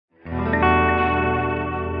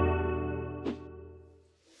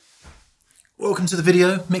Welcome to the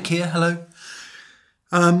video. Mick here, hello.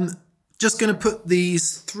 Just going to put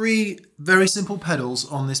these three very simple pedals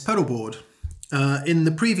on this pedal board. In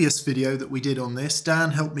the previous video that we did on this,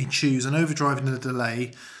 Dan helped me choose an overdrive and a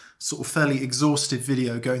delay, sort of fairly exhaustive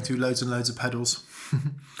video going through loads and loads of pedals.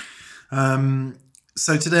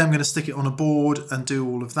 So today I'm going to stick it on a board and do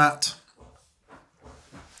all of that.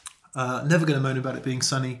 Never going to moan about it being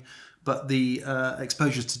sunny, but the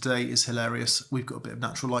exposure today is hilarious. We've got a bit of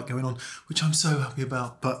natural light going on, which I'm so happy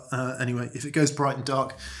about. But anyway, if it goes bright and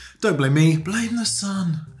dark, don't blame me, blame the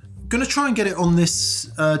sun. I'm going to try and get it on this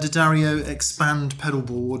D'Addario Expand pedal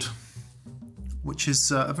board, which is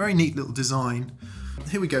a very neat little design.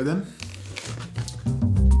 Here we go then.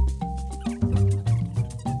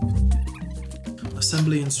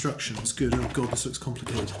 Assembly instructions. Good. Oh god, this looks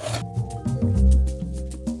complicated.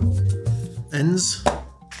 Ends.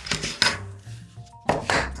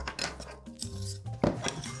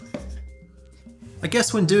 I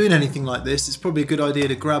guess when doing anything like this, it's probably a good idea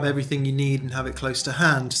to grab everything you need and have it close to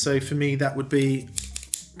hand. So for me, that would be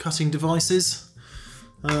cutting devices,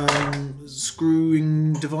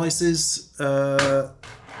 screwing devices,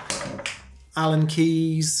 Allen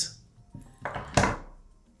keys, a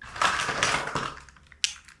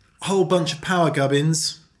whole bunch of power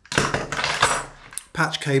gubbins,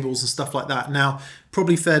 patch cables and stuff like that. Now,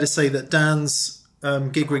 probably fair to say that Dan's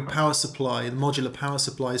gig rig power supply, the modular power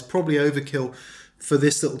supply, is probably overkill for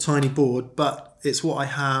this little tiny board, but it's what I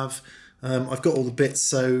have. I've got all the bits,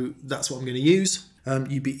 so that's what I'm going to use.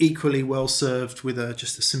 You'd be equally well served with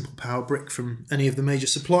just a simple power brick from any of the major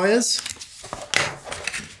suppliers.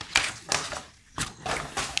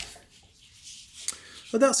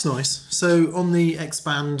 But that's nice. So on the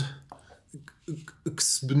expand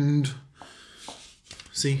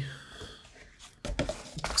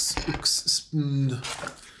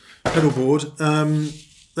pedal board,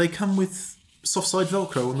 they come with soft side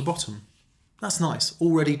Velcro on the bottom. That's nice,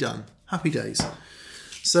 already done. Happy days.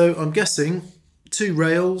 So I'm guessing two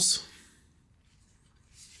rails,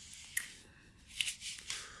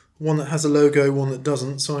 one that has a logo, one that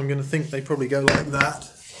doesn't, so I'm going to think they probably go like that.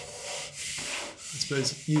 I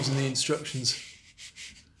suppose using the instructions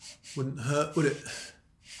wouldn't hurt, would it?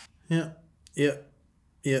 Yeah.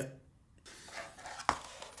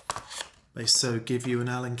 They so give you an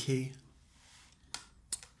Allen key.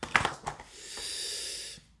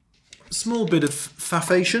 Small bit of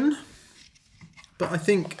faffation, but I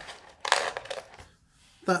think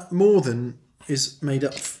that more than is made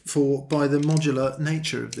up for by the modular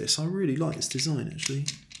nature of this. I really like this design, actually.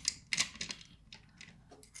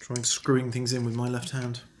 Trying screwing things in with my left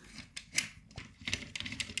hand.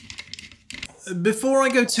 Before I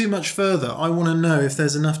go too much further, I want to know if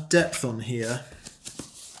there's enough depth on here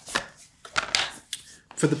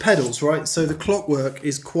for the pedals, right? So the clockwork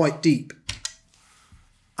is quite deep,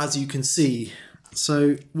 as you can see.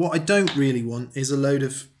 So what I don't really want is a load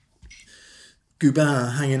of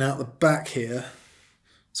goubin hanging out the back here.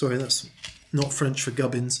 Sorry, that's not French for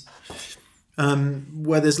gubbins.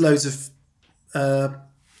 Where there's loads of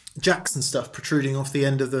jacks and stuff protruding off the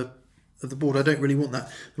end of the board. I don't really want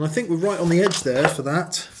that. And I think we're right on the edge there for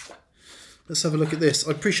that. Let's have a look at this.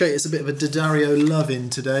 I appreciate it's a bit of a D'Addario love-in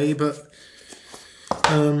today, but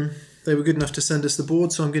they were good enough to send us the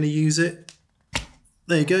board, so I'm going to use it.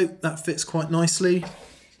 There you go, that fits quite nicely.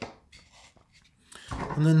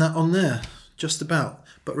 And then that on there, just about.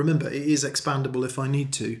 But remember, it is expandable if I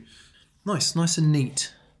need to. Nice and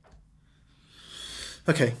neat.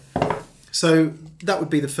 Okay, so that would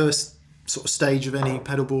be the first sort of stage of any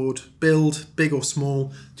pedal board build, big or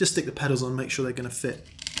small. Just stick the pedals on, make sure they're going to fit.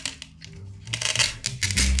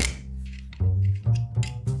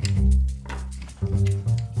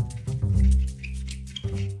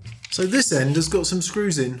 So this end has got some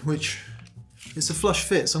screws in, which it's a flush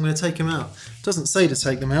fit, so I'm going to take them out. It doesn't say to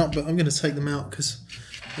take them out, but I'm going to take them out because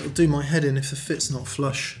it'll do my head in if the fit's not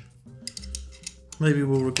flush. Maybe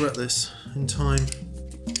we'll regret this in time.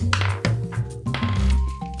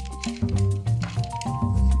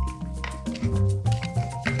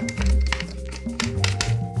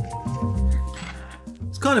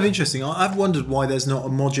 It's kind of interesting. I've wondered why there's not a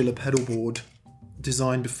modular pedal board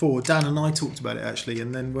design before. Dan and I talked about it actually,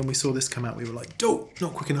 and then when we saw this come out we were like, oh,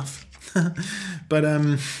 not quick enough. But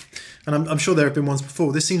and I'm sure there have been ones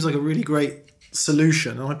before. This seems like a really great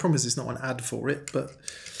solution, and I promise it's not an ad for it, but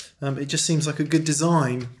it just seems like a good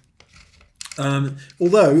design.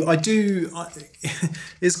 Although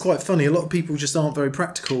it's quite funny, a lot of people just aren't very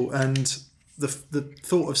practical, and the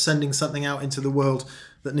thought of sending something out into the world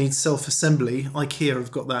that needs self-assembly. IKEA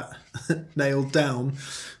have got that nailed down.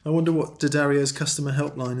 I wonder what D'Addario's customer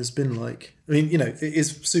helpline has been like. I mean, you know, it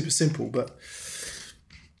is super simple, but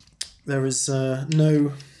there is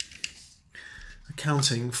no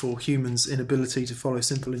accounting for humans' inability to follow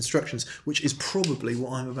simple instructions, which is probably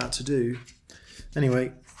what I'm about to do.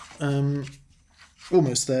 Anyway,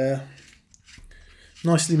 almost there.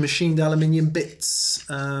 Nicely machined aluminium bits,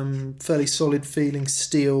 fairly solid feeling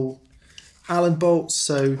steel Allen bolts,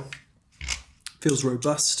 so feels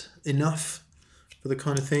robust enough for the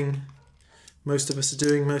kind of thing most of us are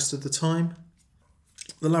doing most of the time.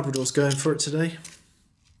 The Labrador's going for it today.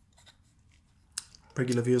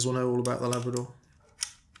 Regular viewers will know all about the Labrador.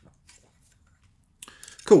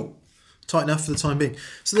 Cool, tight enough for the time being.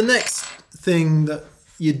 So the next thing that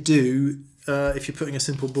you do if you're putting a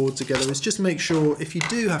simple board together is just make sure if you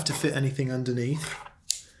do have to fit anything underneath,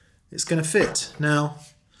 it's going to fit. Now,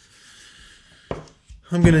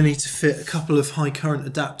 I'm going to need to fit a couple of high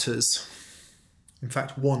current adapters. In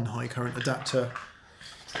fact, one high current adapter.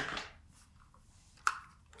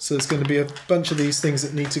 So there's going to be a bunch of these things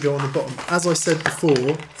that need to go on the bottom. As I said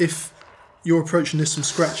before, if you're approaching this from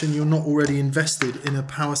scratch and you're not already invested in a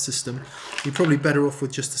power system, you're probably better off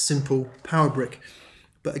with just a simple power brick.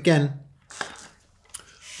 But again,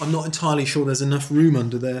 I'm not entirely sure there's enough room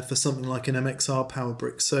under there for something like an MXR power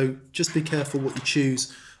brick. So just be careful what you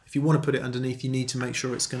choose. If you want to put it underneath, you need to make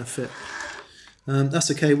sure it's going to fit. That's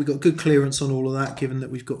okay, we've got good clearance on all of that, given that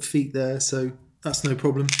we've got feet there, so that's no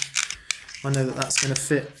problem. I know that that's going to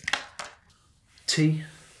fit. Tea.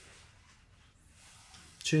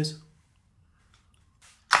 Cheers.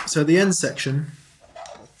 So the end section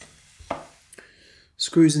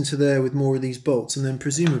screws into there with more of these bolts, and then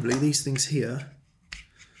presumably these things here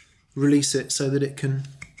release it so that it can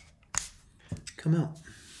come out.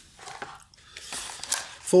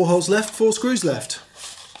 4 holes left, 4 screws left.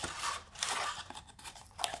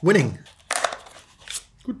 Winning.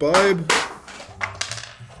 Goodbye.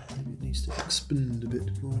 Maybe it needs to expand a bit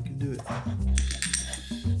before I can do it.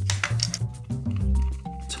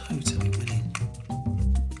 Totally winning.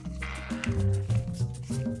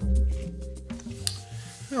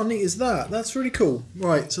 How neat is that? That's really cool.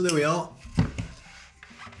 Right, so there we are.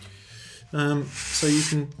 So you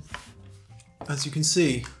can, as you can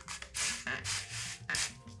see,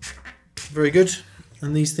 very good.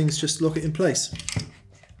 And these things just lock it in place.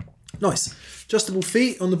 Nice. Adjustable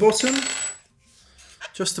feet on the bottom.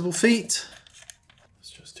 Adjustable feet.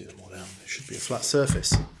 Let's just do them all down. It should be a flat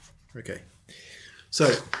surface. Okay.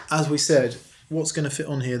 So, as we said, what's going to fit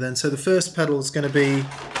on here then? So the first pedal is going to be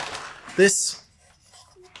this.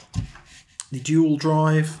 The dual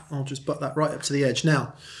drive. I'll just butt that right up to the edge.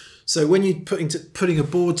 Now, so when you're putting a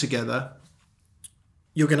board together,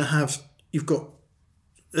 you're going to have, you've got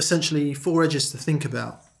essentially 4 edges to think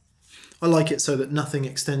about. I like it so that nothing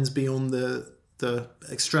extends beyond the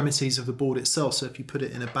extremities of the board itself. So if you put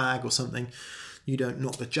it in a bag or something, you don't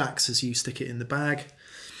knock the jacks as you stick it in the bag.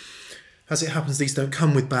 As it happens, these don't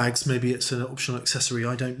come with bags. Maybe it's an optional accessory,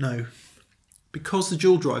 I don't know. Because the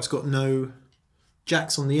dual drive's got no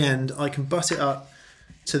jacks on the end, I can butt it up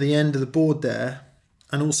to the end of the board there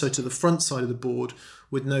and also to the front side of the board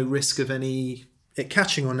with no risk of it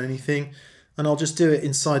catching on anything. And I'll just do it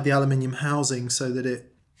inside the aluminium housing so that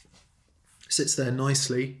it sits there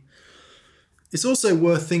nicely. It's also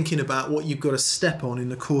worth thinking about what you've got to step on in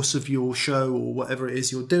the course of your show or whatever it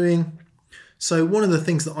is you're doing. So one of the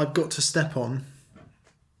things that I've got to step on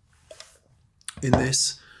in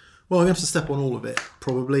this, well, I'm going to have to step on all of it,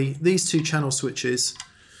 probably. These 2 channel switches,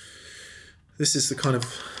 this is the kind of,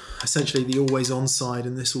 essentially the always on side,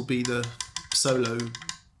 and this will be the solo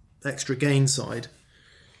extra gain side.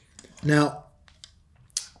 Now,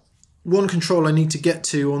 one control I need to get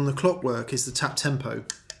to on the Clockwork is the tap tempo.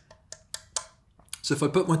 So if I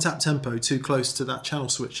put my tap tempo too close to that channel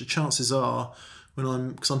switch, the chances are,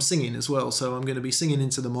 because I'm singing as well, so I'm going to be singing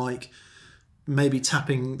into the mic, maybe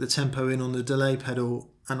tapping the tempo in on the delay pedal,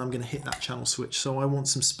 and I'm going to hit that channel switch. So I want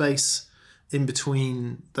some space in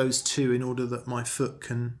between those 2 in order that my foot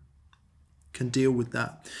can deal with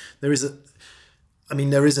that. There is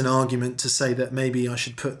an argument to say that maybe I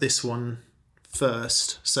should put this one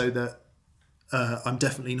first, so that I'm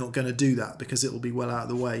definitely not going to do that because it will be well out of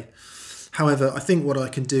the way. However, I think what I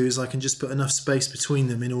can do is I can just put enough space between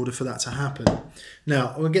them in order for that to happen.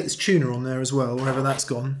 Now, I'm going to get this tuner on there as well, wherever that's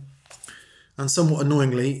gone. And somewhat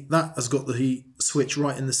annoyingly, that has got the switch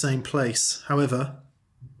right in the same place. However,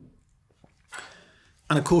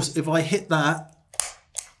 and of course, if I hit that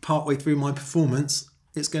partway through my performance,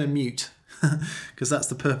 it's going to mute because that's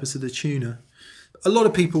the purpose of the tuner. A lot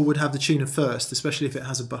of people would have the tuner first, especially if it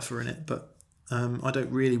has a buffer in it, but I don't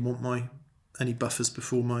really want any buffers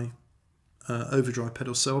before my overdrive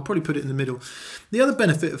pedal, so I'll probably put it in the middle. The other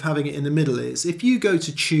benefit of having it in the middle is if you go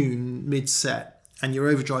to tune mid-set and your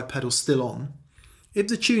overdrive pedal's still on, if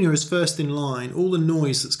the tuner is first in line, all the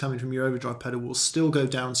noise that's coming from your overdrive pedal will still go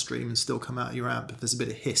downstream and still come out of your amp if there's a bit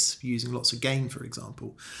of hiss using lots of gain, for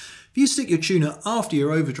example. If you stick your tuner after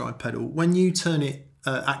your overdrive pedal, when you turn it,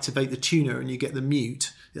 activate the tuner and you get the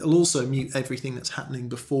mute, it'll also mute everything that's happening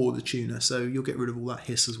before the tuner, so you'll get rid of all that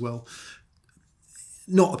hiss as well.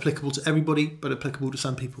 Not applicable to everybody, but applicable to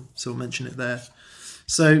some people, so I'll mention it there.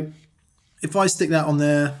 So if I stick that on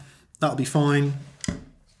there, that'll be fine.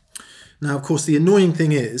 Now, of course, the annoying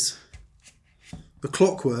thing is the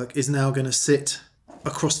Clockwork is now going to sit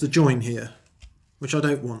across the join here, which I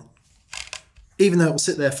don't want. Even though it will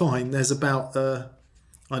sit there fine, there's about, I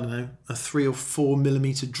don't know, a 3 or 4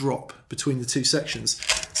 millimeter drop between the two sections.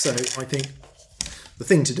 So I think the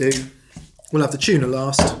thing to do, we'll have the tuner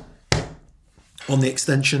last on the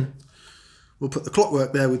extension. We'll put the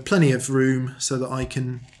Clockwork there with plenty of room so that I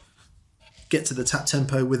can get to the tap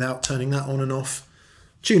tempo without turning that on and off.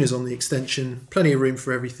 Tuner's on the extension, plenty of room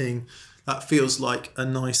for everything. That feels like a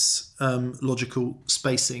nice logical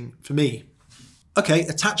spacing for me. Okay,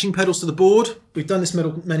 attaching pedals to the board. We've done this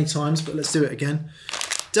many times, but let's do it again.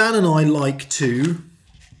 Dan and I like to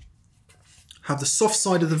have the soft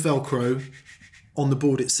side of the Velcro on the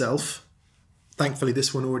board itself. Thankfully,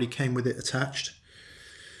 this one already came with it attached.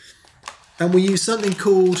 And we use something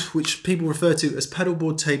called, which people refer to as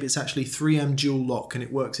pedalboard tape. It's actually 3M dual lock and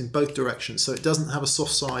it works in both directions. So it doesn't have a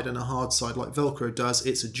soft side and a hard side like Velcro does.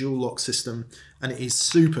 It's a dual lock system and it is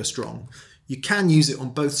super strong. You can use it on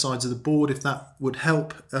both sides of the board if that would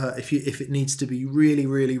help, if it needs to be really,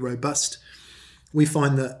 really robust. We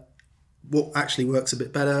find that what actually works a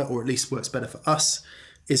bit better, or at least works better for us,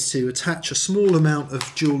 is to attach a small amount of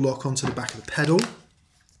dual lock onto the back of the pedal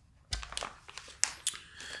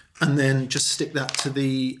and then just stick that to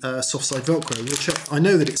the soft side Velcro. We'll check. I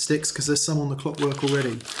know that it sticks because there's some on the Clockwork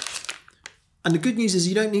already. And the good news is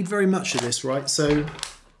you don't need very much of this, right? So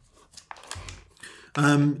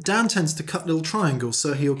Dan tends to cut little triangles,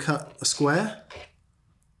 so he'll cut a square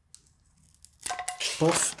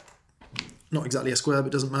off, not exactly a square,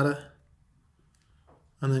 but doesn't matter,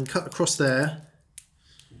 and then cut across there,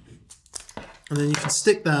 and then you can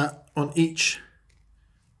stick that on each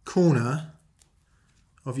corner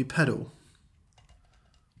of your pedal,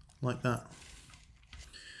 like that.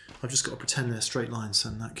 I've just got to pretend they're straight lines,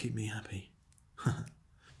 and that keep me happy.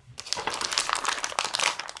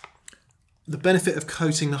 The benefit of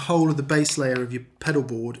coating the whole of the base layer of your pedal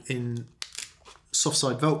board in soft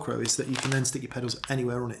side Velcro is that you can then stick your pedals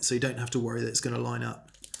anywhere on it, so you don't have to worry that it's going to line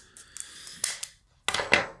up.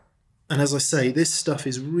 And as I say, this stuff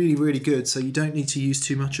is really, really good, so you don't need to use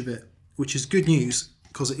too much of it, which is good news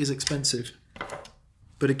because it is expensive.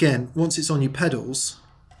 But again, once it's on your pedals,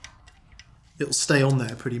 it'll stay on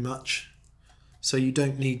there pretty much. So you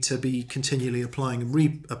don't need to be continually applying and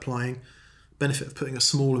reapplying. Benefit of putting a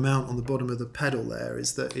small amount on the bottom of the pedal there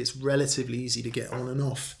is that it's relatively easy to get on and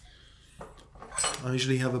off. I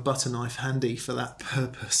usually have a butter knife handy for that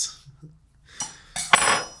purpose.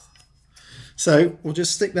 So we'll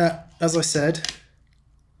just stick that, as I said,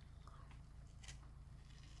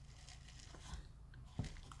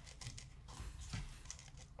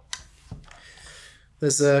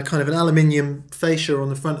 there's a kind of an aluminium fascia on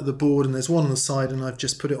the front of the board and there's one on the side, and I've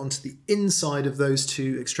just put it onto the inside of those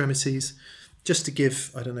two extremities just to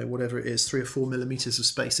give, I don't know, whatever it is, 3 or 4 millimeters of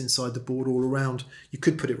space inside the board all around. You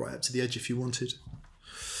could put it right up to the edge if you wanted.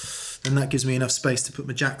 And that gives me enough space to put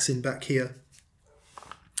my jacks in back here.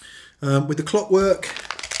 With the Clockwork,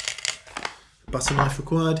 butter knife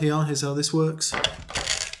required here. Here's how this works.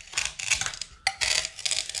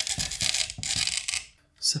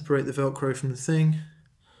 Separate the Velcro from the thing.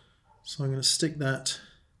 So I'm going to stick that,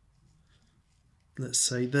 let's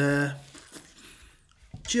say there,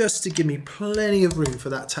 just to give me plenty of room for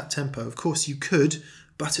that tap tempo. Of course you could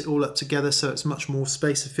butt it all up together so it's much more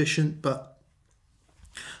space efficient, but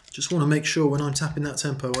I just want to make sure when I'm tapping that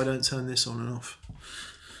tempo I don't turn this on and off.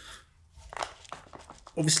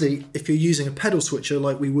 Obviously if you're using a pedal switcher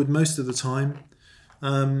like we would most of the time,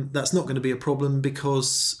 that's not going to be a problem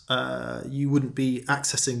because you wouldn't be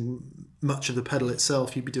accessing much of the pedal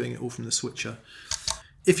itself, you'd be doing it all from the switcher.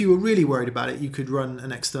 If you were really worried about it, you could run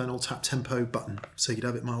an external tap tempo button, so you'd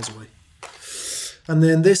have it miles away. And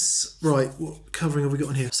then this, right, what covering have we got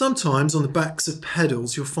on here? Sometimes on the backs of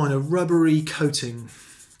pedals you'll find a rubbery coating.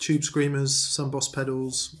 Tube screamers, some Boss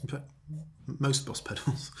pedals, in fact, most Boss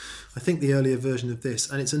pedals. I think the earlier version of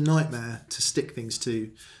this, and it's a nightmare to stick things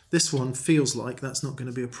to. This one feels like that's not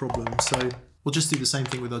going to be a problem, so We'll just do the same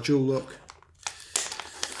thing with our dual lock.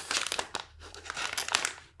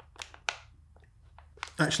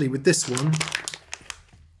 Actually, with this one,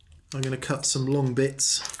 I'm going to cut some long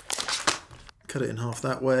bits. Cut it in half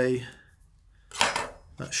that way.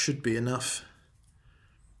 That should be enough.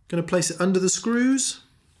 Going to place it under the screws,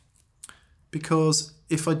 because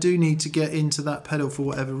if I do need to get into that pedal for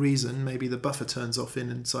whatever reason, maybe the buffer turns off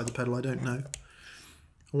inside the pedal, I don't know.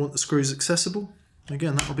 I want the screws accessible.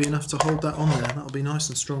 Again, that'll be enough to hold that on there. That'll be nice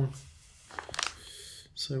and strong.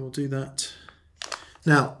 So we'll do that.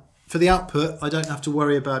 Now, for the output, I don't have to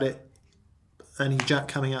worry about any jack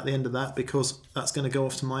coming out the end of that, because that's going to go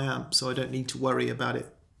off to my amp, so I don't need to worry about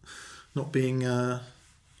it not being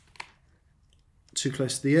too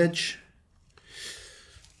close to the edge.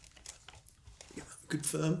 Good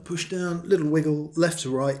firm push down, little wiggle left to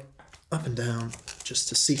right, up and down, just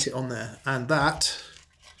to seat it on there. And that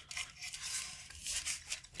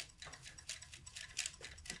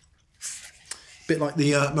bit like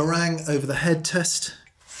the meringue over the head test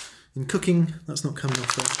in cooking, that's not coming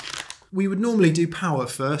off there. We would normally do power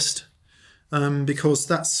first, because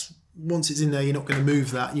that's, once it's in there, you're not going to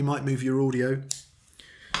move that. You might move your audio.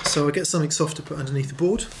 So I get something soft to put underneath the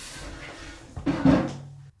board.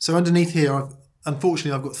 So underneath here,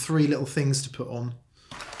 unfortunately, I've got 3 little things to put on.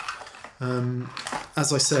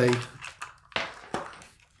 As I say,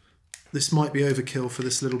 this might be overkill for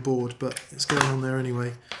this little board, but it's going on there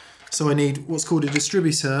anyway. So I need what's called a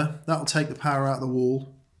distributor. That'll take the power out of the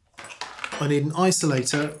wall. I need an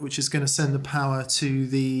isolator, which is going to send the power to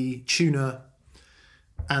the tuner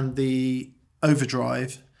and the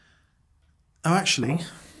overdrive. Oh, actually,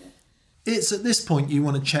 it's at this point you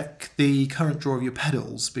want to check the current draw of your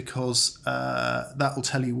pedals, because that will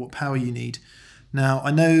tell you what power you need. Now,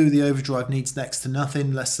 I know the overdrive needs next to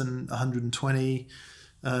nothing, less than 120,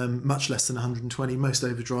 much less than 120. Most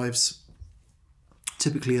overdrives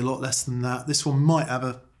typically a lot less than that. This one might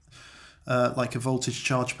have like a voltage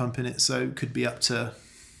charge pump in it, so it could be up to,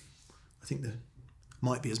 I think there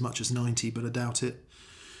might be as much as 90, but I doubt it.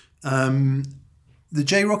 The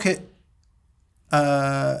J-Rocket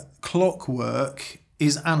Clockwork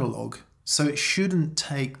is analog, so it shouldn't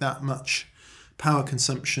take that much power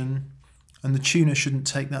consumption, and the tuner shouldn't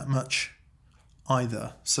take that much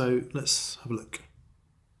either. So let's have a look.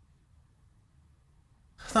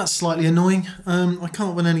 That's slightly annoying. I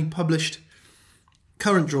can't find any published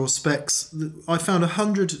current draw specs. I found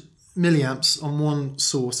 100 milliamps on one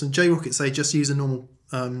source, and J-Rocket say just use a normal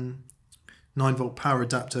 9-volt power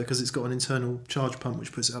adapter, because it's got an internal charge pump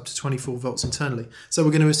which puts it up to 24 volts internally. So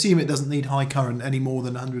we're going to assume it doesn't need high current any more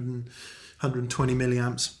than 120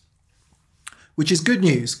 milliamps, which is good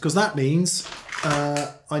news, because that means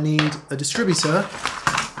I need a distributor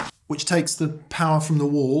which takes the power from the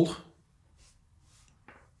wall,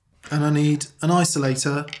 and I need an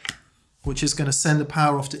isolator which is going to send the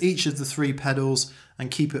power off to each of the 3 pedals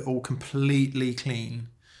and keep it all completely clean,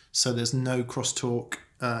 so there's no crosstalk.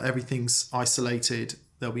 Everything's isolated.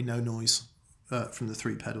 There'll be no noise from the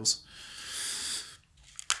 3 pedals.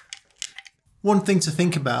 One thing to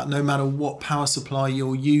think about, no matter what power supply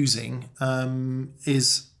you're using,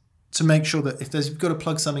 is to make sure that if you've got to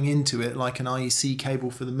plug something into it, like an IEC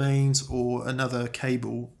cable for the mains or another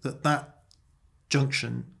cable, that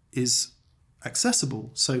junction is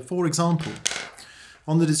accessible. So for example,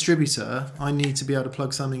 on the distributor, I need to be able to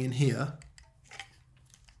plug something in here.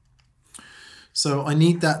 So I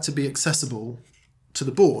need that to be accessible to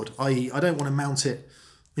the board, i.e. I don't want to mount it,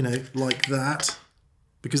 you know, like that,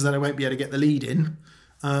 because then I won't be able to get the lead in.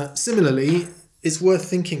 Similarly, it's worth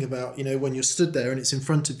thinking about, you know, when you're stood there and it's in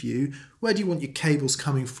front of you, where do you want your cables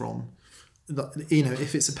coming from? You know,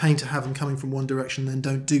 if it's a pain to have them coming from one direction, then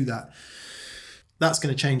don't do that. That's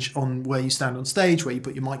going to change on where you stand on stage, where you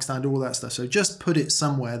put your mic stand, all that stuff. So just put it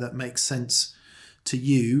somewhere that makes sense to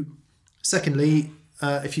you. Secondly,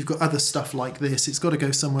 if you've got other stuff like this, it's got to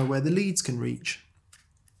go somewhere where the leads can reach.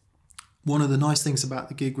 One of the nice things about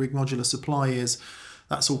the Gig Rig modular supply is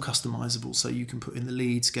that's all customizable, so you can put in the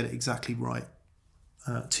leads, get it exactly right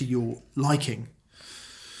to your liking.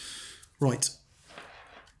 Right,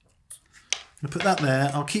 I'm going to put that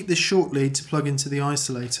there. I'll keep this short lead to plug into the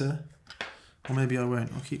isolator, or maybe I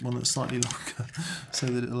won't. I'll keep one that's slightly longer so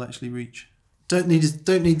that it'll actually reach. Don't need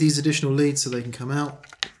these additional leads so they can come out.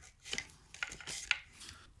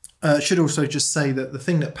 Should also just say that the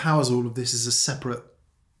thing that powers all of this is a separate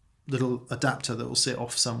little adapter that will sit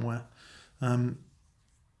off somewhere. I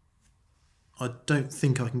don't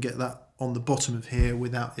think I can get that on the bottom of here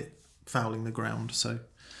without it fouling the ground. So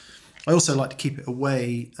I also like to keep it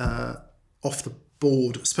away off the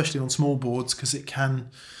board, especially on small boards, because it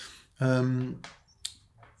can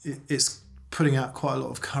it's putting out quite a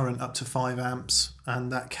lot of current, up to 5 amps,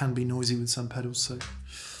 and that can be noisy with some pedals, so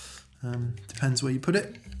depends where you put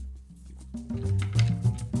it.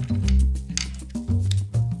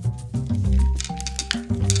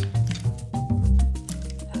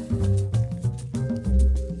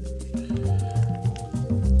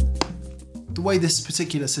 The way this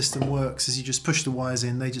particular system works is you just push the wires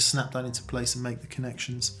in, they just snap that into place and make the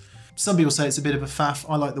connections. Some people say it's a bit of a faff.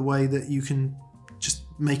 I like the way that you can just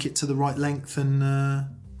make it to the right length, and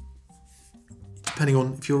depending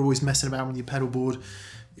on if you're always messing about with your pedal board,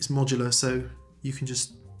 it's modular, so you can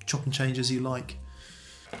just chop and change as you like.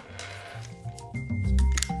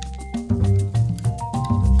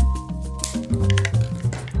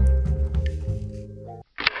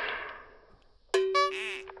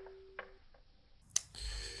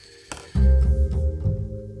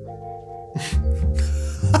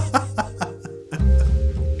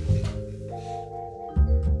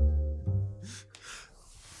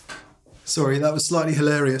 Sorry, that was slightly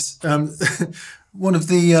hilarious. One of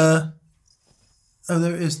the... oh,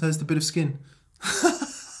 there it is. There's the bit of skin.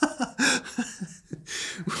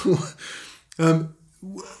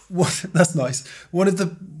 That's nice. One of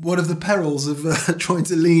the perils of trying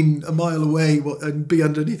to lean a mile away and be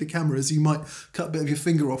underneath the camera is you might cut a bit of your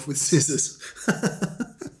finger off with scissors.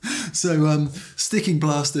 So sticking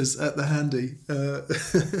plasters at the handy.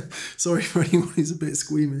 Sorry for anyone who's a bit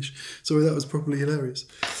squeamish. Sorry, that was probably hilarious.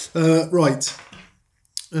 Right.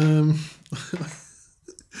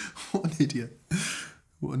 What an idiot.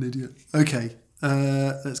 What an idiot. Okay,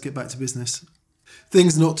 let's get back to business.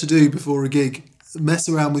 Things not to do before a gig. Mess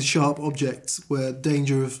around with sharp objects where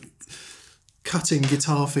danger of cutting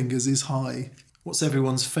guitar fingers is high. What's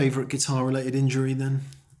everyone's favourite guitar-related injury then?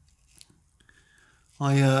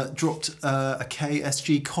 I dropped a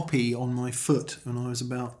KSG copy on my foot when I was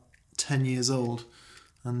about 10 years old,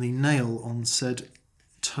 and the nail on said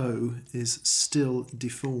toe is still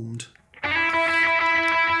deformed.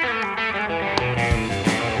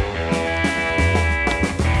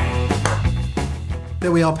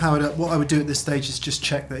 There we are, powered up. What I would do at this stage is just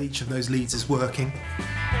check that each of those leads is working.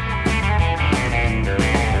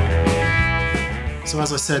 So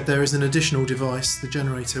as I said, there is an additional device, the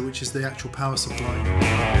generator, which is the actual power supply.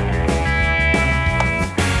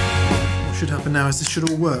 What should happen now is this should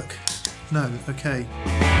all work. No, okay.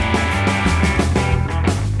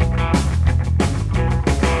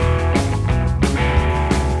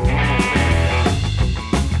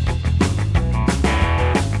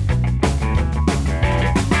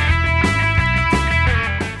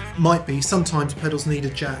 Might be, sometimes pedals need a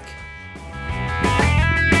jack.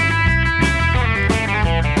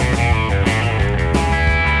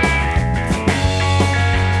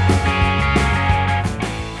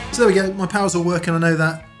 So there we go, my power's all working, I know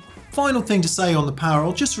that. Final thing to say on the power,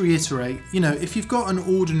 I'll just reiterate, you know, if you've got an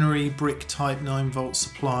ordinary brick type 9-volt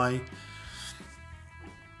supply,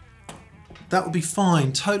 that would be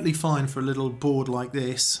fine, totally fine for a little board like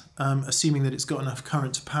this, assuming that it's got enough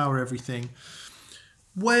current to power everything.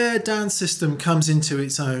 Where Dan's system comes into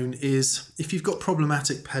its own is if you've got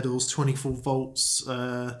problematic pedals, 24 volts,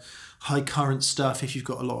 high current stuff, if you've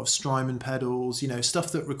got a lot of Strymon pedals, you know,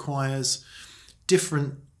 stuff that requires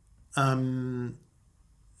different current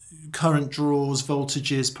draws,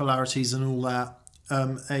 voltages, polarities and all that,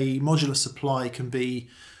 a modular supply can be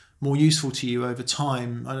more useful to you over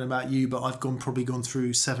time. I don't know about you, but I've probably gone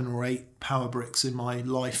through 7 or 8 power bricks in my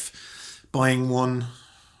life, buying one,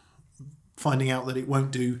 finding out that it won't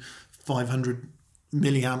do 500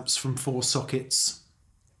 milliamps from 4 sockets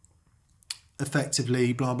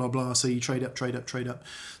effectively, blah, blah, blah. So you trade up, trade up, trade up.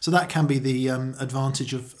 So that can be the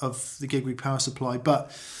advantage of the gig rig power supply.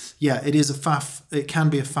 But yeah, it is a faff. It can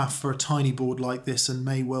be a faff for a tiny board like this and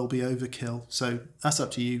may well be overkill. So that's up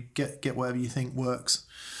to you. Get whatever you think works.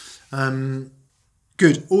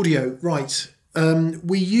 Good. Audio, right.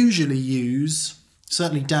 We usually use...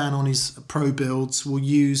 Certainly Dan on his pro builds will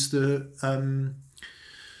use the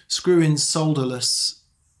screw-in solderless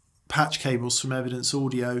patch cables from Evidence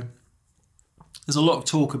Audio. There's a lot of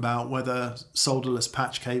talk about whether solderless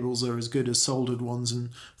patch cables are as good as soldered ones,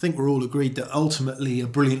 and I think we're all agreed that ultimately a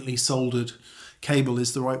brilliantly soldered cable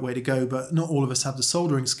is the right way to go, but not all of us have the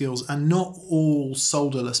soldering skills, and not all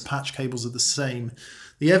solderless patch cables are the same.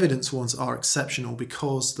 The Evidence ones are exceptional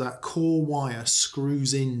because that core wire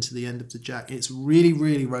screws into the end of the jack. It's really,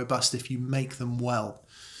 really robust if you make them well.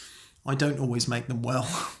 I don't always make them well.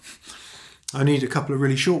 I need a couple of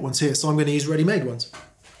really short ones here, so I'm going to use ready-made ones.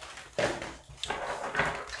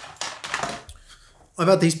 I've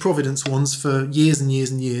had these Providence ones for years and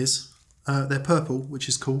years and years. They're purple, which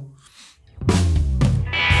is cool.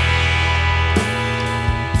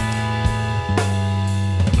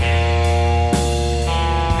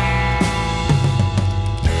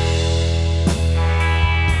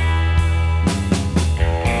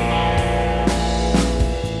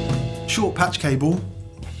 patch cable,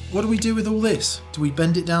 what do we do with all this? Do we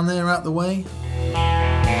bend it down there out the way?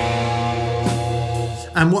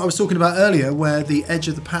 And what I was talking about earlier, where the edge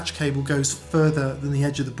of the patch cable goes further than the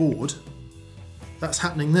edge of the board, that's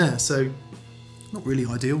happening there. So not really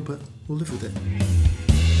ideal, but we'll live with it.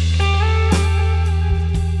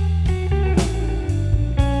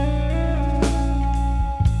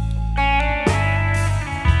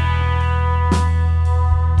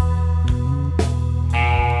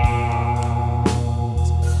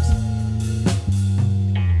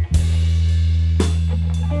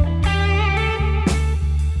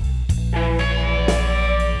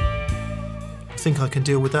 I think I can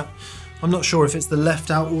deal with that. I'm not sure if it's the left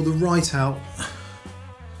out or the right out.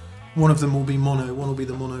 One of them will be mono, one will be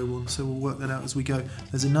the mono one, so we'll work that out as we go.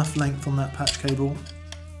 There's enough length on that patch cable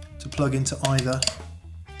to plug into either,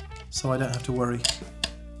 so I don't have to worry.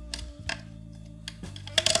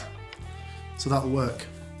 So that'll work.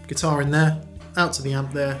 Guitar in there, out to the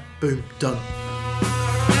amp there, boom, done.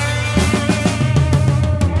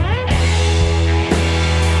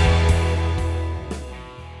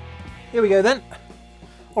 Here we go then.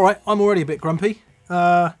 All right, I'm already a bit grumpy.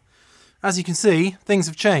 As you can see, things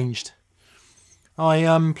have changed.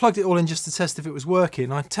 I plugged it all in just to test if it was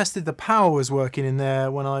working. I tested the power was working in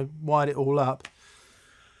there when I wired it all up.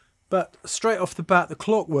 But straight off the bat, the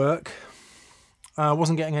Clockwork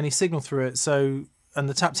wasn't getting any signal through it. So, and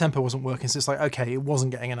the tap tempo wasn't working. So it's like, okay, it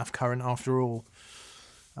wasn't getting enough current after all.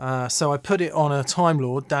 So I put it on a Time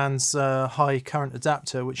Lord, Dan's high current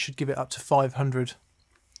adapter, which should give it up to 500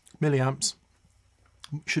 milliamps.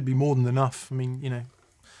 Should be more than enough. I mean, you know,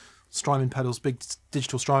 Strymon pedals, big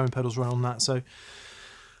digital Strymon pedals run on that. So,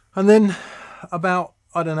 and then about,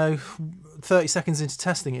 I don't know, 30 seconds into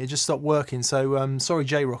testing it, it just stopped working. So sorry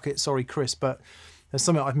J-Rocket, sorry Chris, but there's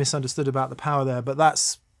something I've misunderstood about the power there. But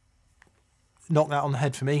that's knocked that on the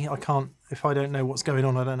head for me. I can't, if I don't know what's going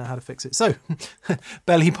on, I don't know how to fix it. So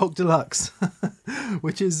Bell Epoch Deluxe,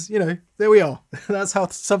 which is, you know, there we are. That's how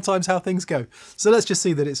sometimes how things go. So let's just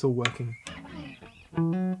see that it's all working.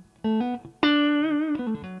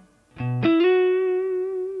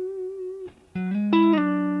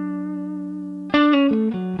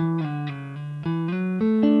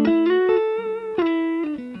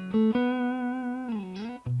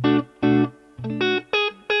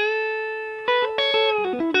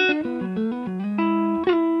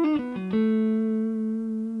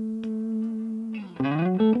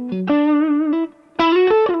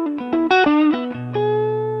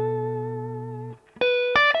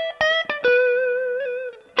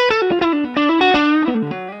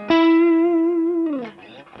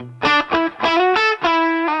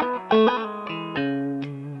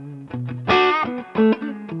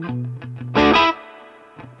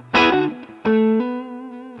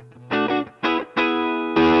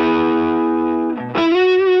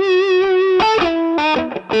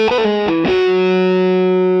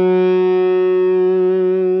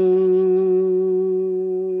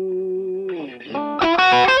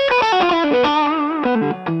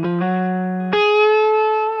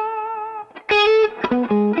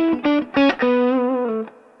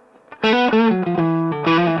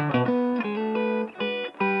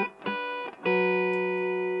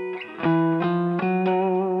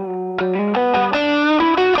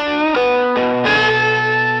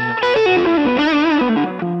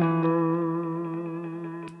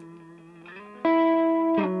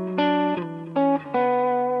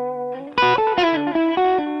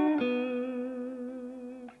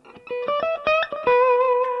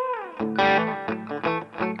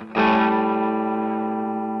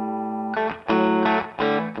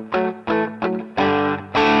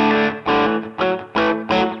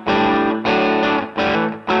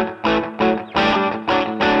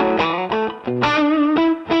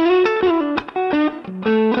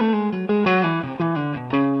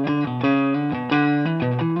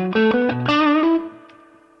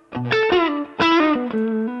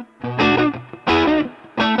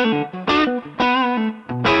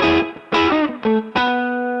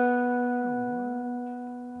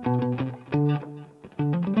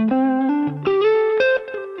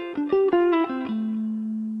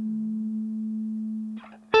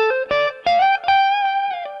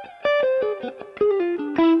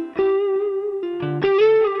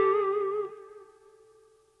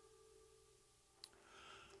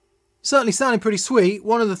 Certainly sounding pretty sweet.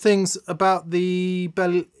 One of the things about the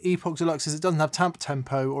Bell Epoch Deluxe is it doesn't have tap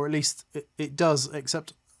tempo, or at least it does,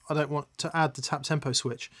 except I don't want to add the tap tempo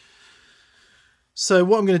switch. So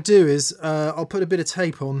what I'm going to do is I'll put a bit of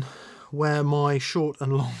tape on where my short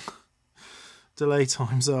and long delay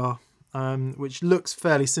times are, which looks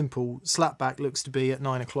fairly simple. Slapback looks to be at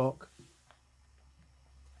 9 o'clock.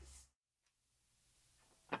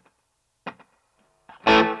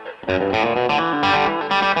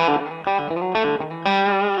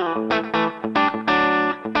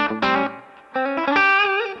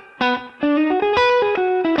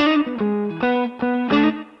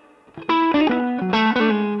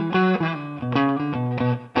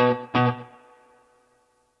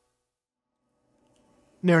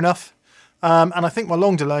 Near enough. And I think my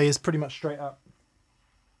long delay is pretty much straight up.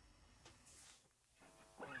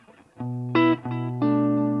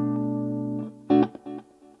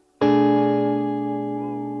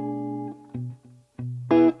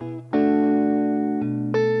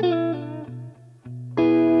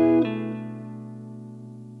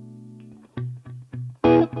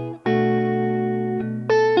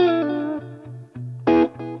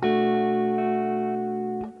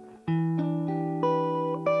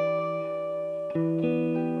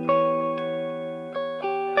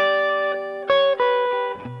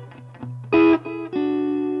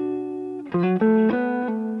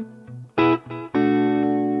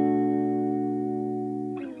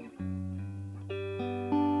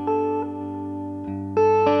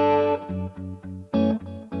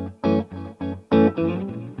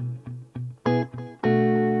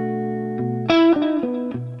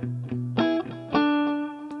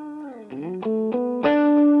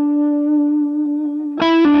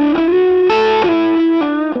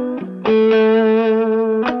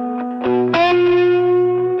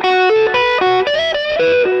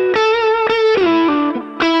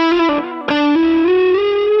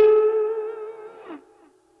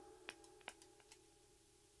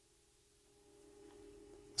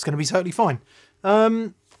 It's going to be totally fine.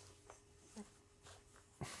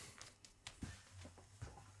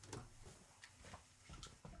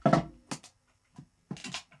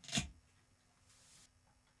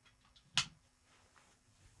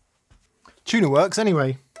 Tuner works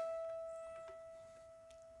anyway.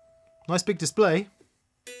 Nice big display.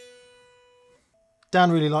 Dan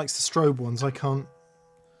really likes the strobe ones. I can't.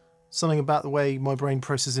 Something about the way my brain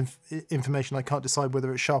processes information, I can't decide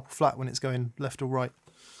whether it's sharp or flat when it's going left or right.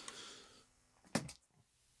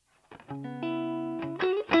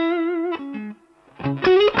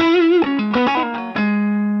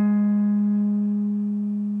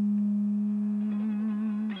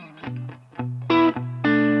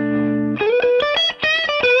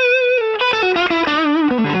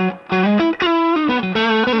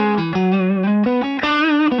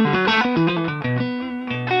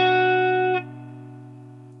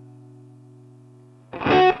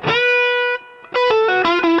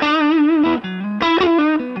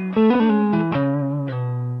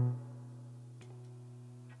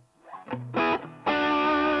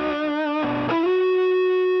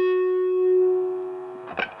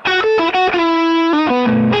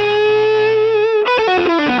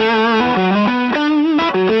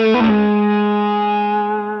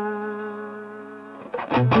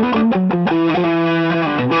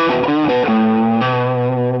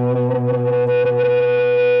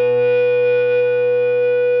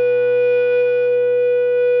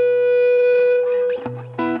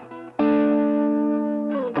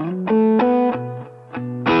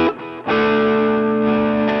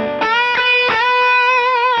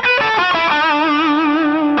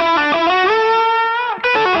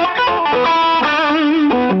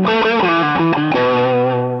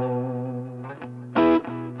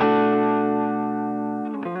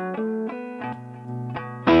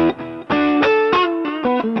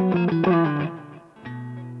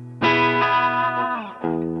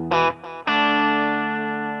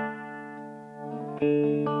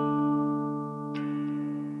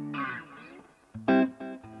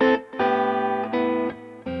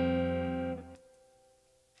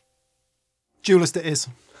 Duelist it is.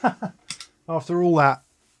 After all that.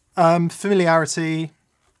 Familiarity,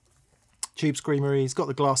 tube screamery, it's got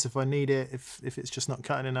the glass if I need it, if it's just not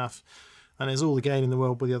cutting enough, and there's all the gain in the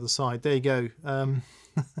world by the other side. There you go.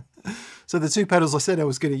 So the two pedals I said I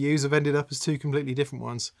was going to use have ended up as two completely different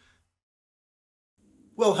ones.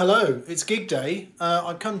 Well, hello, it's gig day.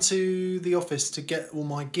 I've come to the office to get all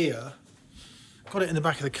my gear. Got it in the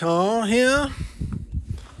back of the car here.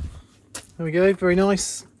 There we go, very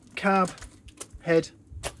nice. Cab, head.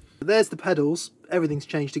 There's the pedals, everything's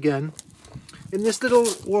changed again. In this little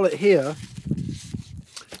wallet here,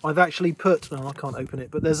 I've actually put, oh, I can't open it,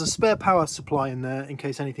 but there's a spare power supply in there in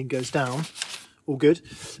case anything goes down. All good.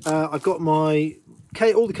 I've got my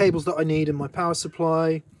all the cables that I need and my power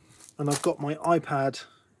supply, and I've got my iPad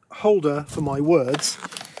holder for my words,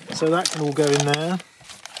 so that can all go in there.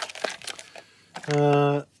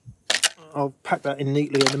 I'll pack that in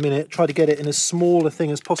neatly in a minute, try to get it in as small a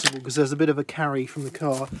thing as possible because there's a bit of a carry from the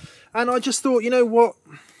car. And I just thought, you know what,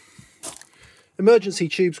 emergency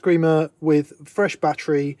tube screamer with fresh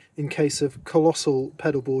battery in case of colossal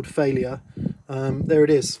pedalboard failure. There it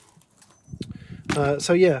is.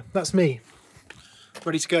 So yeah, that's me,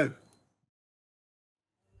 ready to go.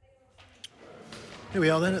 Here we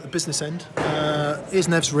are then at the business end. Here's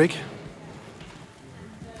Nev's rig.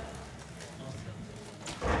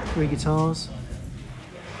 3 guitars.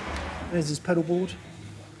 There's his pedalboard.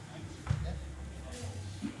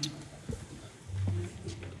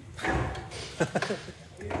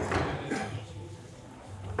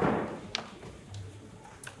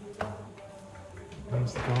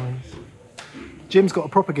 There's the guys. Jim's got a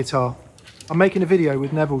proper guitar. I'm making a video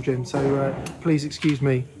with Neville, Jim, so please excuse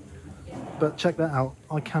me. But check that out.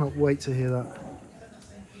 I cannot wait to hear that.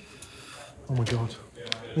 Oh my god.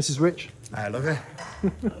 This is Rich. I love it.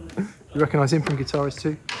 You recognise him from Guitarist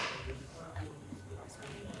too?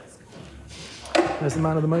 There's the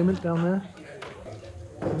man of the moment down there.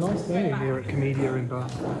 Nice day here at Komedia in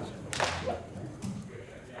Bath.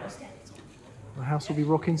 The house will be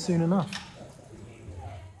rocking soon enough.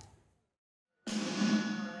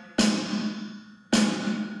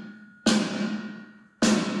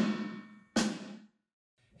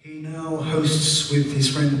 He now hosts with his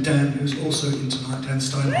friend Dan, who's also in tonight, Dan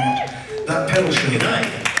Steinhardt, that pedal show.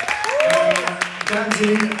 Dan's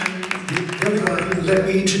in, and the other guy, let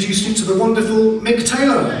me introduce you to the wonderful Mick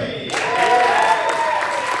Taylor.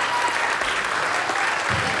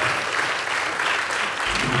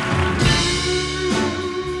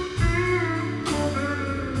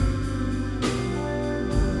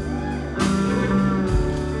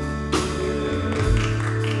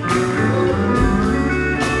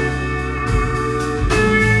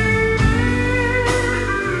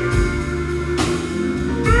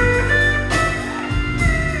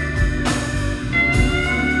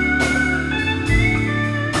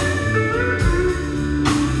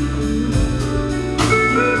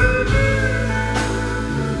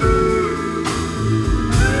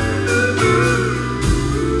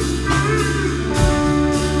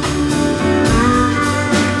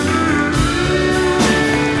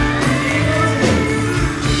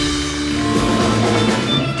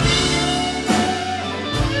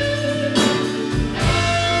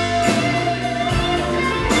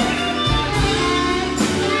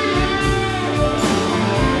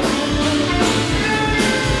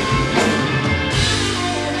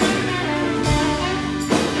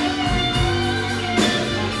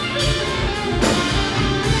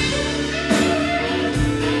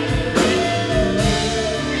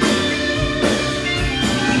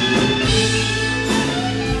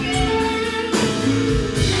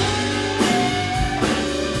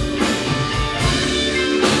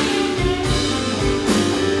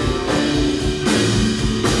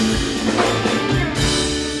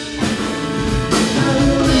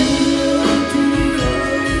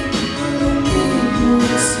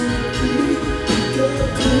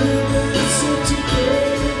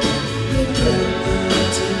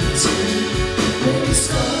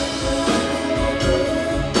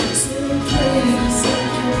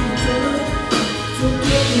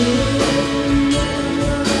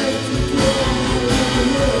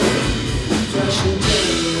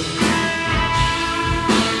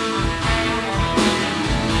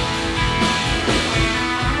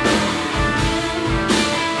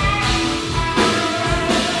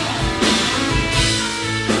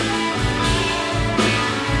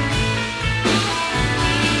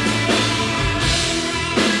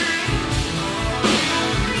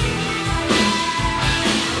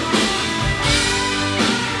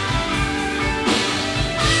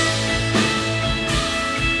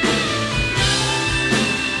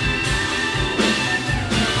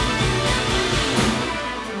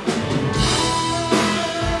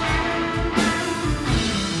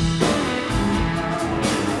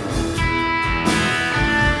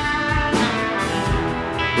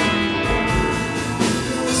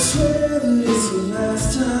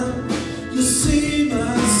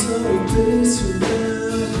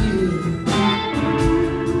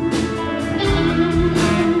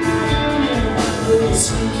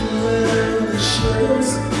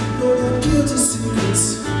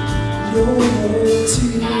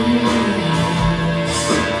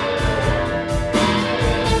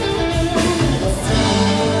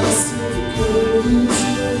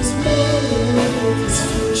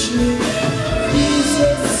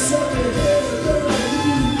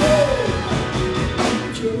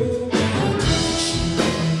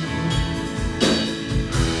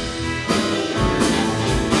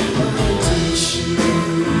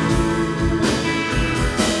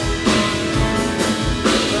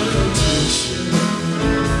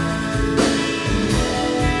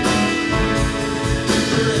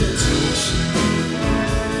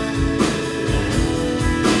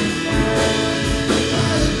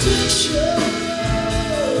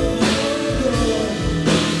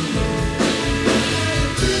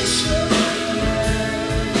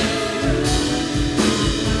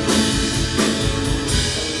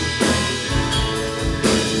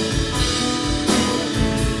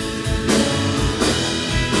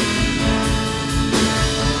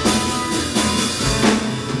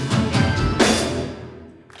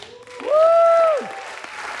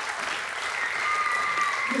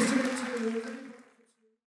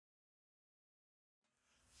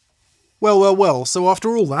 Well, so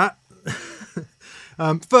after all that,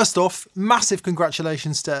 first off, massive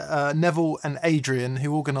congratulations to Neville and Adrian,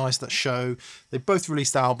 who organised that show. They both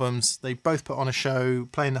released albums, they both put on a show,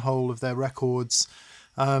 playing the whole of their records.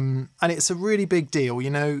 And it's a really big deal,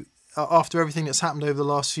 you know, after everything that's happened over the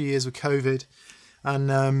last few years with COVID.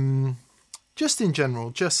 And just in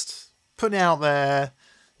general, just putting it out there,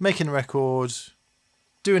 making a record,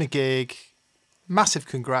 doing a gig. Massive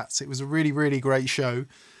congrats. It was a really, really great show.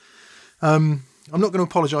 I'm not going to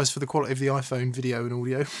apologise for the quality of the iPhone video and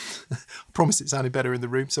audio. I promised it sounded better in the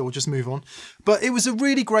room, so we'll just move on. But it was a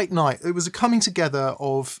really great night. It was a coming together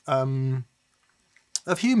of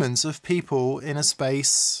humans, of people in a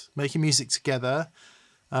space making music together,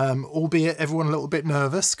 albeit everyone a little bit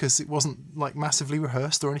nervous because it wasn't like massively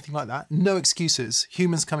rehearsed or anything like that. No excuses.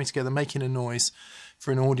 Humans coming together, making a noise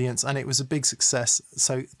for an audience, and it was a big success.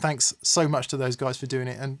 So thanks so much to those guys for doing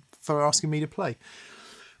it and for asking me to play.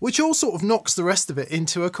 Which all sort of knocks the rest of it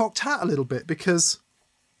into a cocked hat a little bit, because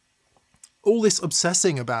all this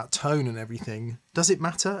obsessing about tone and everything, does it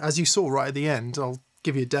matter? As you saw right at the end, I'll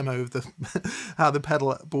give you a demo of how the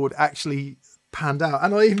pedal board actually panned out.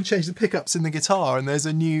 And I even changed the pickups in the guitar, and there's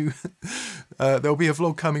a new, there'll be a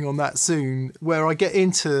vlog coming on that soon, where I get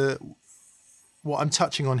into what I'm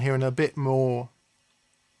touching on here in a bit more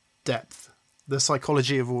depth. The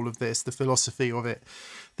psychology of all of this, the philosophy of it,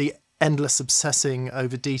 the endless obsessing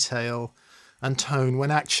over detail and tone, when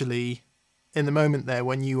actually in the moment there,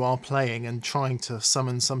 when you are playing and trying to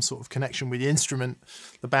summon some sort of connection with the instrument,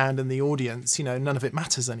 the band and the audience, you know, none of it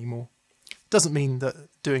matters anymore. Doesn't mean that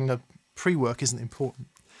doing the pre-work isn't important.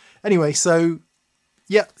 Anyway, so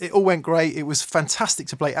yeah, it all went great. It was fantastic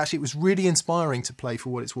to play. Actually, it was really inspiring to play, for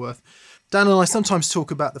what it's worth. Dan and I sometimes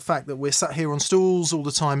talk about the fact that we're sat here on stools all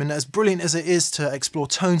the time, and as brilliant as it is to explore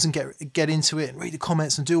tones and get into it and read the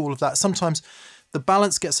comments and do all of that, sometimes the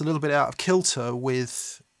balance gets a little bit out of kilter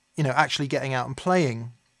with, you know, actually getting out and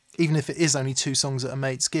playing. Even if it is only 2 songs at a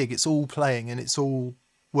mate's gig, it's all playing and it's all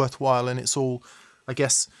worthwhile, and it's all, I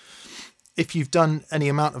guess, if you've done any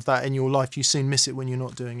amount of that in your life, you soon miss it when you're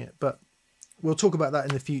not doing it. But we'll talk about that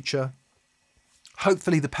in the future.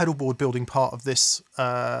 Hopefully the pedalboard building part of this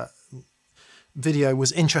video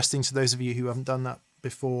was interesting to those of you who haven't done that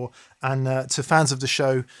before, and to fans of the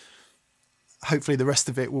show, hopefully the rest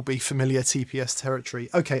of it will be familiar TPS territory.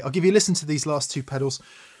 Okay, I'll give you a listen to these last 2 pedals.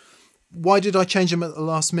 Why did I change them at the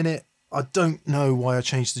last minute? I don't know why I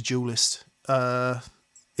changed the dualist.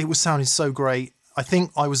 It was sounding so great. I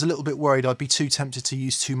think I was a little bit worried I'd be too tempted to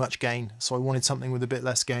use too much gain, so I wanted something with a bit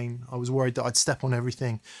less gain. I was worried that I'd step on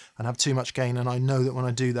everything and have too much gain, and I know that when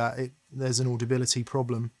I do that, there's an audibility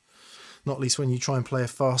problem. Not least when you try and play a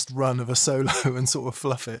fast run of a solo and sort of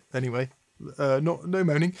fluff it. Anyway, no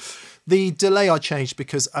moaning. The delay I changed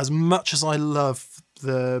because, as much as I love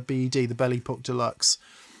the BED, the Belly Puck Deluxe,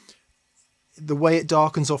 the way it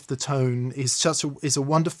darkens off the tone is a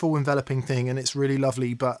wonderful enveloping thing, and it's really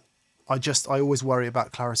lovely, but I always worry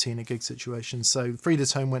about clarity in a gig situation. So Free the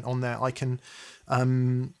Tone went on there. I can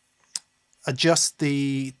adjust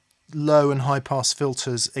the low and high pass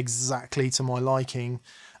filters exactly to my liking,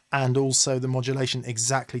 and also the modulation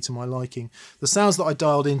exactly to my liking. The sounds that I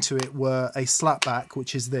dialed into it were a slapback,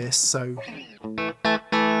 which is this, so...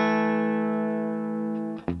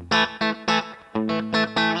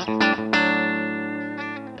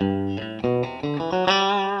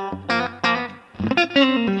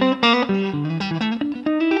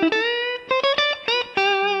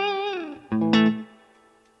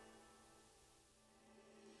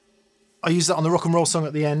 I used that on the rock and roll song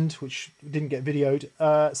at the end, which didn't get videoed.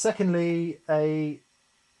 Secondly,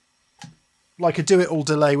 like a do-it-all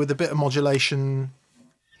delay with a bit of modulation.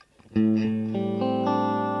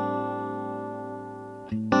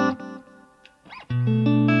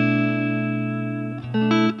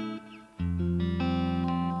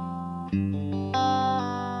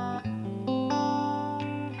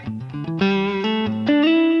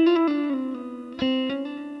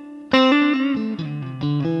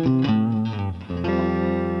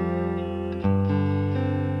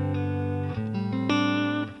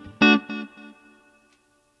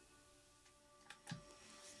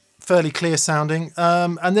 Fairly clear sounding,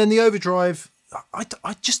 and then the overdrive,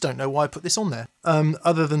 I just don't know why I put this on there,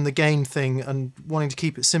 other than the gain thing and wanting to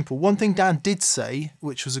keep it simple. One thing Dan did say,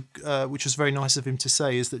 which was very nice of him to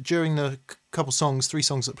say, is that during the couple songs, 3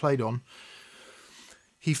 songs that played on,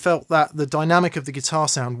 he felt that the dynamic of the guitar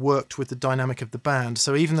sound worked with the dynamic of the band.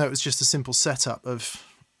 So even though it was just a simple setup of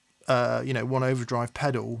you know, 1 overdrive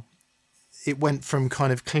pedal, it went from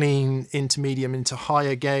kind of clean into medium into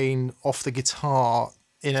higher gain off the guitar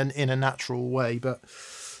in a natural way, but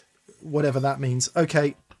whatever that means.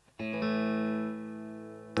 Okay.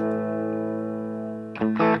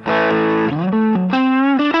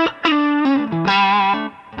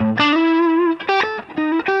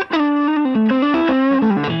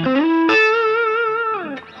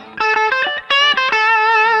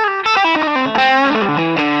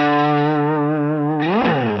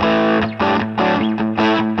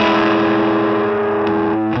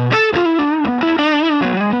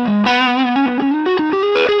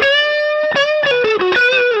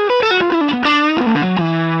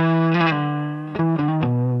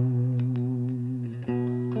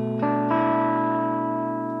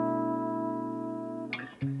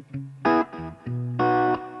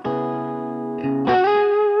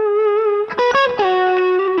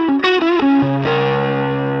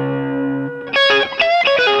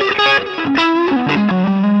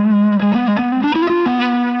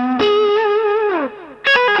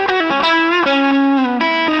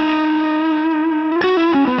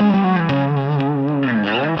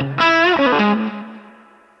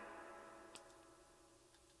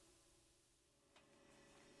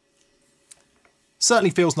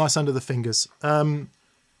 Certainly feels nice under the fingers. I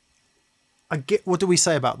get, what do we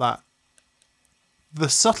say about that? The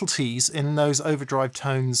subtleties in those overdrive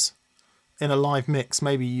tones in a live mix,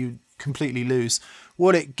 maybe you completely lose.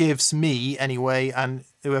 What it gives me anyway, and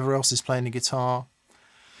whoever else is playing the guitar,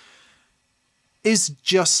 is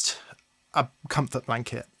just a comfort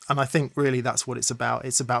blanket. And I think really that's what it's about.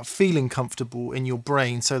 It's about feeling comfortable in your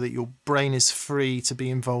brain so that your brain is free to be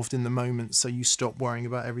involved in the moment, so you stop worrying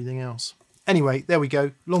about everything else. Anyway, there we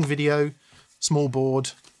go. Long video, small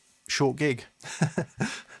board, short gig.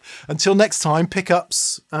 Until next time,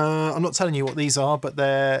 pickups. I'm not telling you what these are, but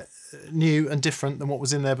they're new and different than what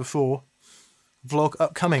was in there before. Vlog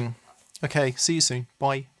upcoming. Okay, see you soon.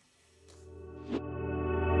 Bye.